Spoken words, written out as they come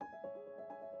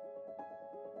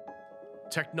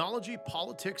Technology,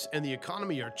 politics, and the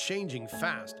economy are changing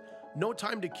fast. No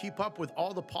time to keep up with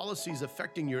all the policies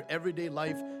affecting your everyday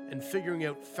life and figuring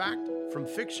out fact from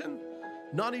fiction?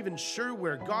 Not even sure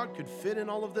where God could fit in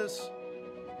all of this?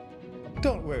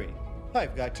 Don't worry,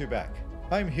 I've got your back.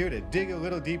 I'm here to dig a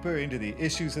little deeper into the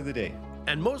issues of the day.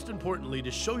 And most importantly,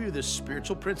 to show you the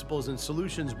spiritual principles and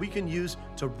solutions we can use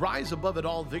to rise above it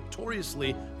all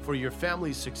victoriously for your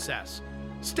family's success.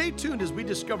 Stay tuned as we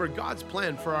discover God's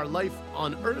plan for our life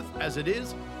on earth as it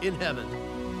is in heaven.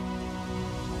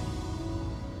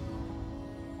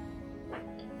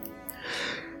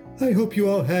 I hope you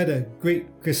all had a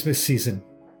great Christmas season.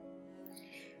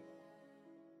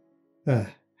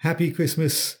 Happy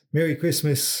Christmas, Merry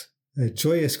Christmas, a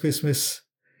joyous Christmas,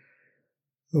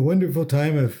 a wonderful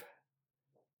time of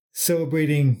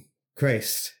celebrating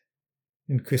Christ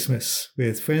in Christmas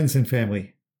with friends and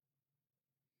family.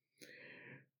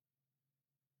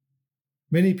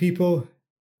 Many people,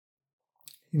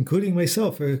 including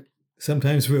myself, are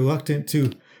sometimes reluctant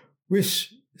to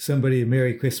wish somebody a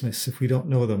Merry Christmas if we don't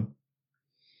know them.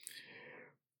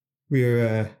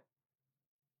 We're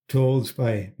told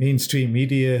by mainstream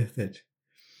media that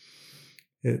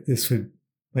this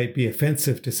might be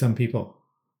offensive to some people.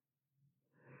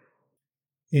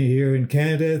 Here in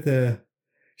Canada, the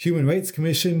Human Rights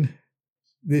Commission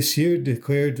this year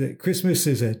declared that Christmas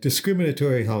is a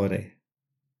discriminatory holiday.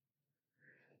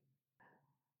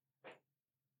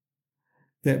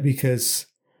 That because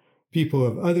people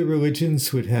of other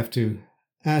religions would have to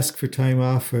ask for time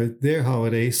off for their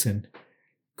holidays and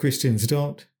Christians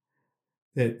don't,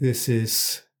 that this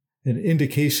is an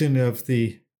indication of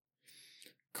the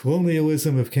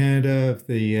colonialism of Canada, of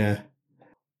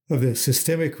the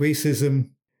systemic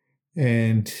racism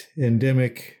and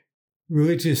endemic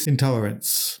religious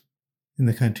intolerance in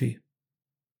the country.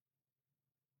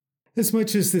 As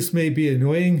much as this may be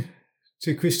annoying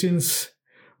to Christians,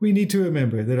 we need to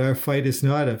remember that our fight is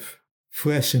not of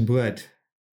flesh and blood.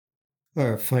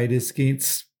 Our fight is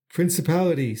against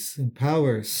principalities and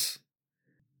powers,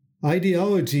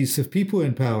 ideologies of people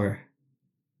in power.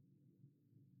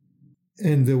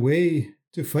 And the way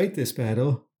to fight this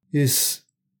battle is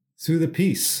through the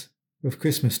peace of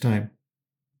Christmas time.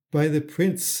 By the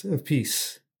Prince of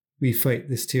Peace, we fight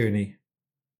this tyranny.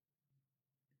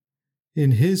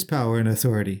 In his power and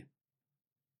authority.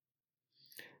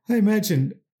 I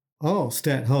imagine all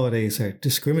stat holidays are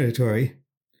discriminatory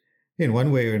in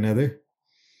one way or another.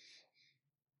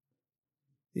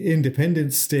 The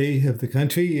Independence Day of the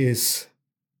country is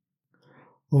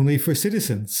only for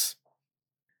citizens.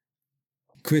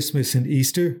 Christmas and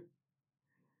Easter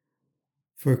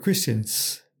for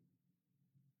Christians.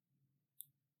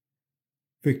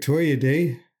 Victoria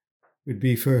Day would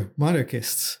be for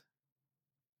monarchists.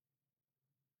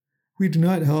 We do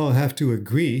not all have to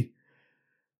agree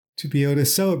to be able to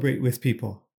celebrate with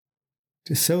people,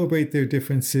 to celebrate their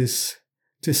differences,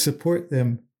 to support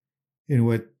them in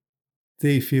what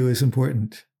they feel is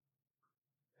important.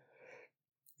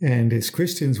 And as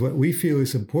Christians, what we feel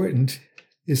is important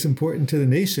to the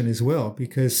nation as well,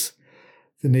 because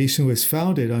the nation was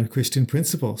founded on Christian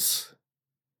principles.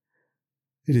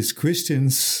 It is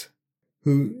Christians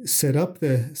who set up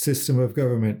the system of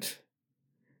government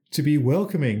to be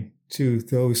welcoming to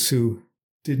those who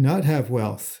did not have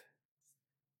wealth,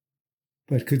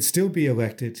 but could still be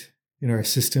elected in our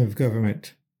system of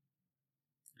government.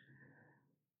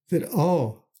 That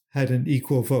all had an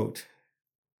equal vote,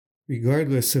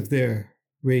 regardless of their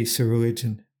race or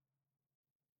religion.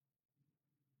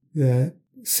 The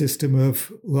system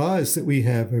of laws that we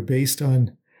have are based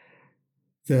on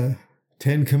the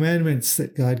 10 Commandments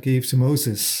that God gave to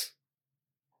Moses.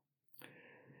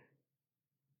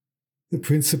 The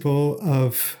principle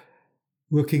of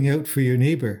looking out for your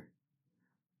neighbor.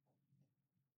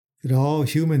 That all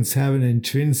humans have an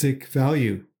intrinsic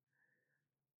value,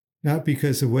 not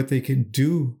because of what they can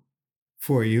do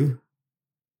for you,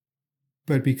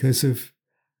 but because of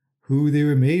who they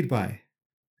were made by.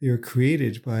 They were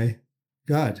created by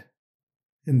God,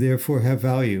 and therefore have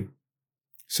value.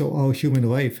 So all human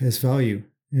life has value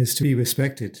and is to be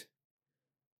respected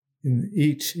in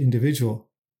each individual.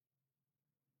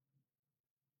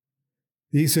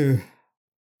 These are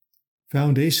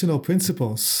foundational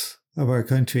principles of our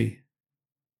country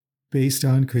based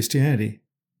on Christianity.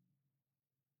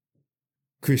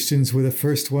 Christians were the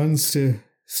first ones to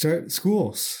start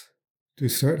schools, to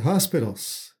start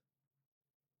hospitals.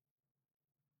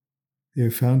 They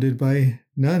were founded by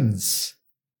nuns.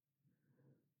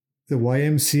 The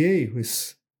YMCA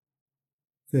was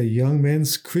the Young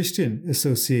Men's Christian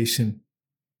Association,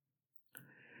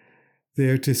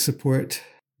 there to support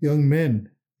young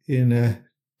men in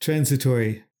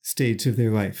transitory stage of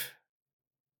their life.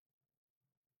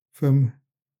 From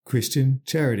Christian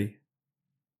charity.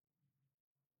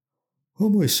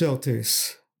 Homeless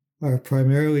shelters are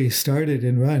primarily started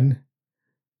and run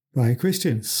by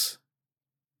Christians.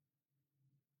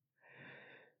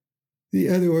 The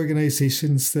other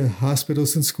organizations, the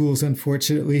hospitals and schools,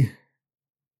 unfortunately,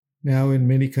 now in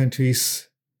many countries,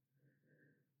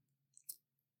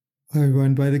 are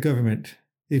run by the government.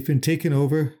 They've been taken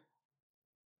over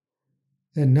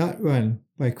and not run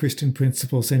by Christian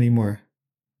principles anymore.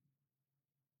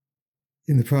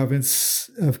 In the province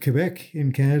of Quebec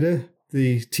in Canada,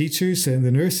 the teachers and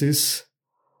the nurses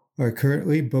are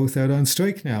currently both out on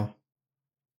strike now.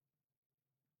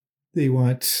 They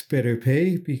want better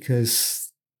pay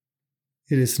because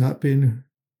it has not been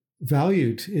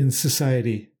valued in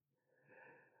society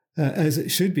as it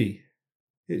should be.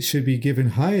 It should be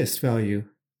given highest value.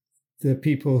 The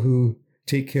people who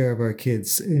take care of our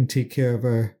kids and take care of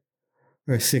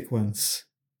our sick ones,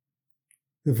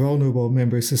 the vulnerable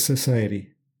members of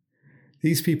society.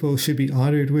 These people should be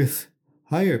honored with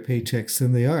higher paychecks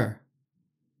than they are.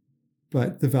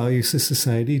 But the values of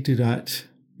society do not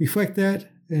reflect that,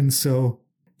 and so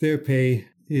their pay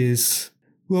is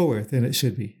lower than it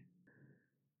should be.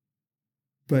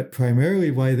 But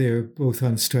primarily why they're both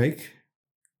on strike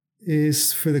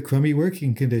is for the crummy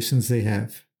working conditions they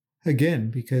have. Again,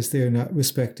 because they are not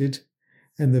respected,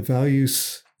 and the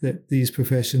values that these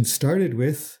professions started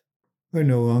with are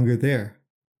no longer there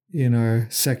in our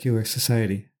secular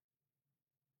society.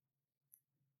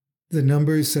 The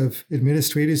numbers of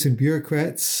administrators and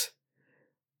bureaucrats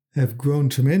have grown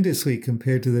tremendously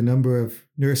compared to the number of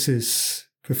nurses,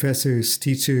 professors,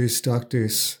 teachers,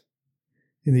 doctors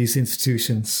in these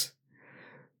institutions.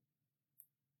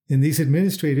 And these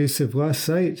administrators have lost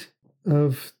sight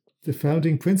of the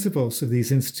founding principles of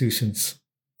these institutions,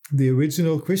 the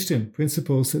original Christian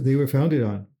principles that they were founded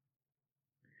on.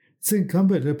 It's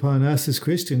incumbent upon us as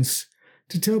Christians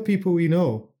to tell people we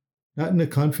know, not in a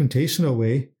confrontational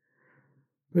way,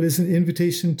 but as an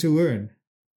invitation to learn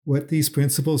what these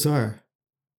principles are,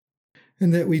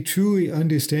 and that we truly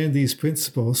understand these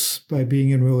principles by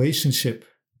being in relationship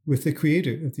with the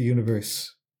Creator of the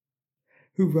universe,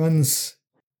 who runs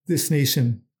this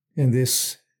nation and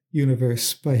this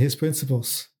universe by His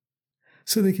principles,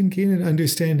 so they can gain an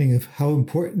understanding of how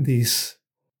important these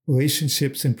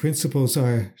relationships and principles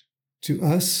are to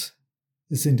us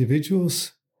as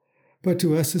individuals, but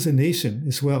to us as a nation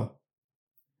as well.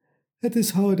 At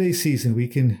this holiday season, we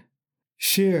can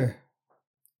share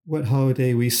what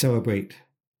holiday we celebrate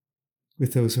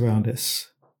with those around us.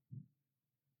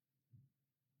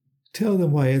 Tell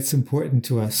them why it's important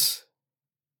to us,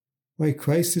 why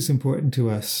Christ is important to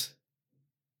us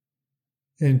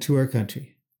and to our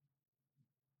country.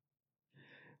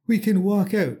 We can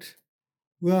walk out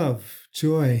love,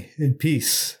 joy, and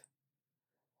peace,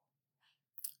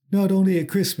 not only at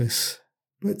Christmas,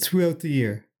 but throughout the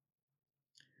year,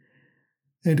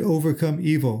 and overcome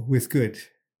evil with good,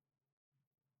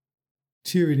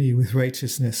 tyranny with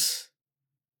righteousness,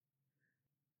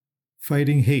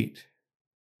 fighting hate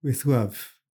with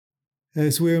love,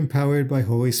 as we're empowered by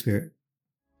Holy Spirit.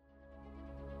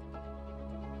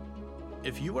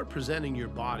 If you are presenting your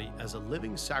body as a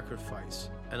living sacrifice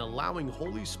and allowing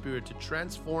Holy Spirit to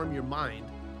transform your mind,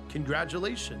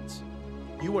 congratulations.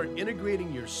 You are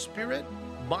integrating your spirit,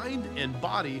 mind, and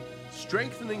body,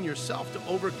 strengthening yourself to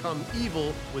overcome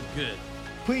evil with good.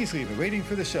 Please leave a rating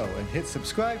for the show and hit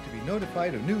subscribe to be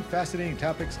notified of new fascinating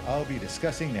topics I'll be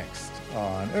discussing next,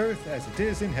 on earth as it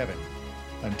is in heaven.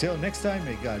 Until next time,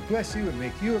 may God bless you and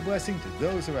make you a blessing to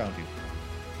those around you.